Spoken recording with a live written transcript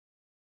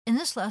In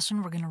this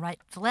lesson, we're going to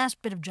write the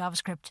last bit of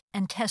JavaScript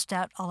and test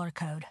out all our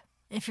code.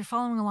 If you're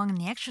following along in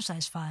the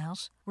exercise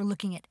files, we're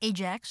looking at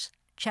Ajax,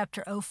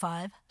 chapter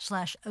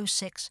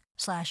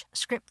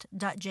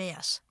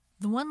 05/06/script.js.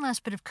 The one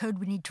last bit of code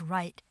we need to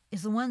write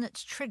is the one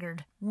that's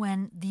triggered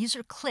when the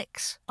user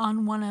clicks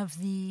on one of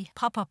the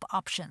pop-up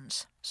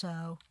options.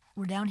 So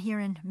we're down here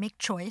in Make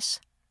Choice,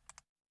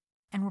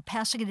 and we're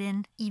passing it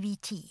in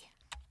EVT.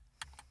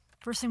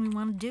 First thing we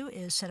want to do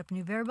is set up a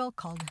new variable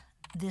called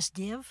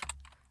thisDiv,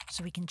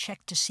 so we can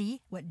check to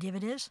see what div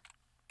it is.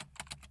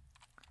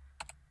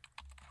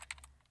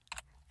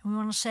 And we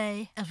want to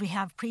say, as we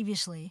have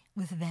previously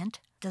with event,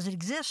 does it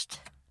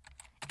exist?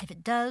 If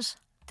it does,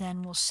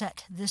 then we'll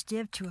set this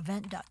div to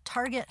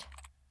event.target.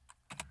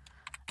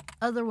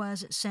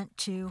 Otherwise, it's sent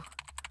to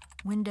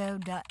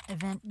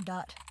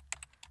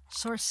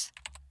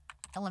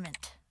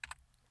window.event.sourceElement.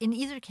 In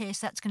either case,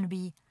 that's going to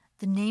be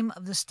the name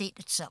of the state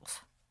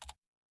itself.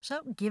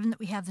 So, given that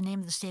we have the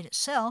name of the state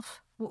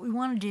itself, what we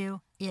want to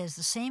do is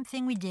the same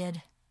thing we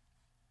did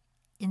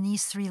in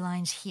these 3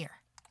 lines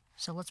here.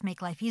 So let's make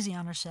life easy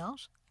on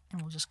ourselves,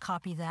 and we'll just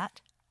copy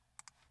that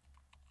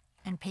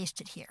and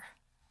paste it here.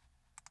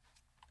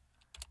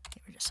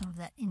 Get rid of some of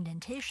that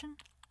indentation.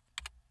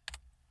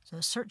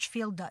 So search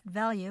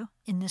field.value,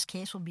 in this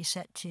case, will be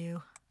set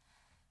to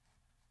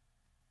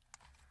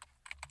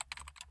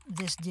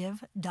this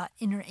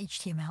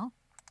div.innerHTML,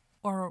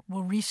 or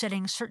we're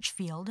resetting search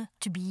field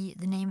to be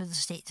the name of the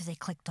state that they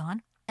clicked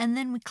on. And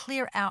then we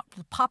clear out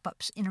the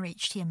pop-ups inner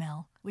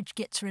HTML, which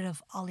gets rid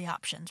of all the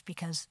options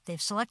because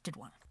they've selected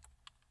one.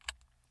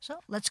 So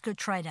let's go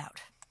try it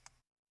out.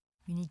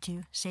 We need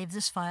to save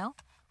this file,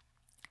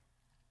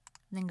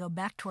 then go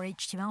back to our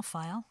HTML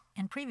file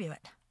and preview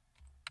it.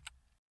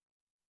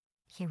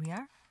 Here we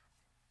are.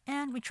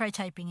 And we try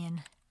typing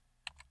in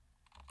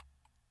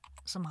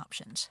some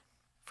options.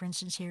 For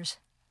instance, here's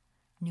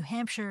New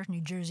Hampshire,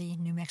 New Jersey,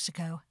 New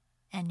Mexico,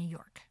 and New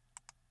York.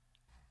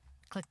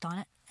 Clicked on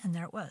it, and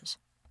there it was.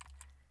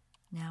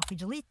 Now, if we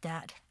delete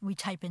that, we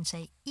type in,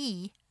 say,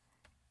 E,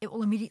 it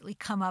will immediately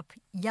come up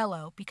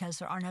yellow because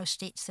there are no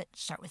states that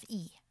start with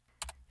E.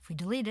 If we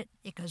delete it,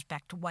 it goes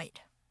back to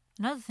white.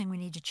 Another thing we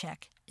need to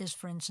check is,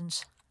 for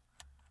instance,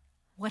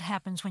 what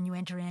happens when you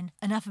enter in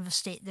enough of a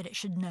state that it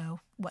should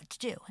know what to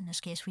do. In this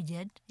case, we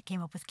did. It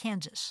came up with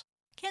Kansas.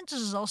 Kansas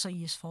is also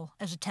useful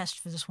as a test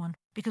for this one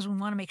because we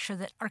want to make sure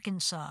that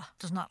Arkansas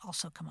does not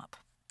also come up.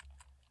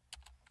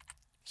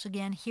 So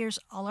again, here's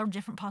all our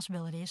different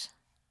possibilities.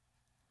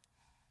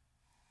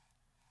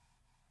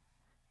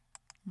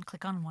 And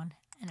click on one,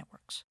 and it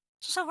works.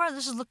 So far,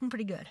 this is looking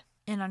pretty good.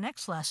 In our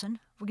next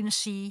lesson, we're going to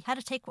see how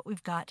to take what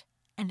we've got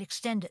and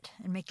extend it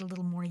and make it a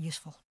little more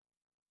useful.